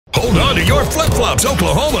Hold on to your flip-flops,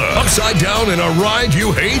 Oklahoma. Upside down in a ride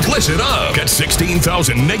you hate? Listen up. Get 16,000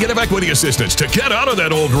 negative equity assistance to get out of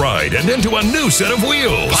that old ride and into a new set of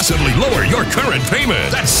wheels. Possibly lower your current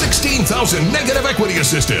payment. That's 16,000 negative equity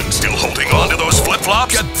assistance. Still holding on to those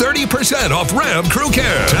flip-flops? Get 30% off Ram Crew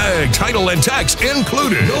Care. Tag, title, and tax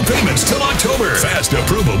included. No payments till October. Fast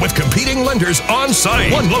approval with competing lenders on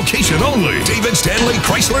site. One location only. David Stanley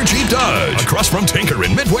Chrysler Jeep Dodge. Across from Tanker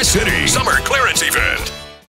in Midwest City. Summer clearance event.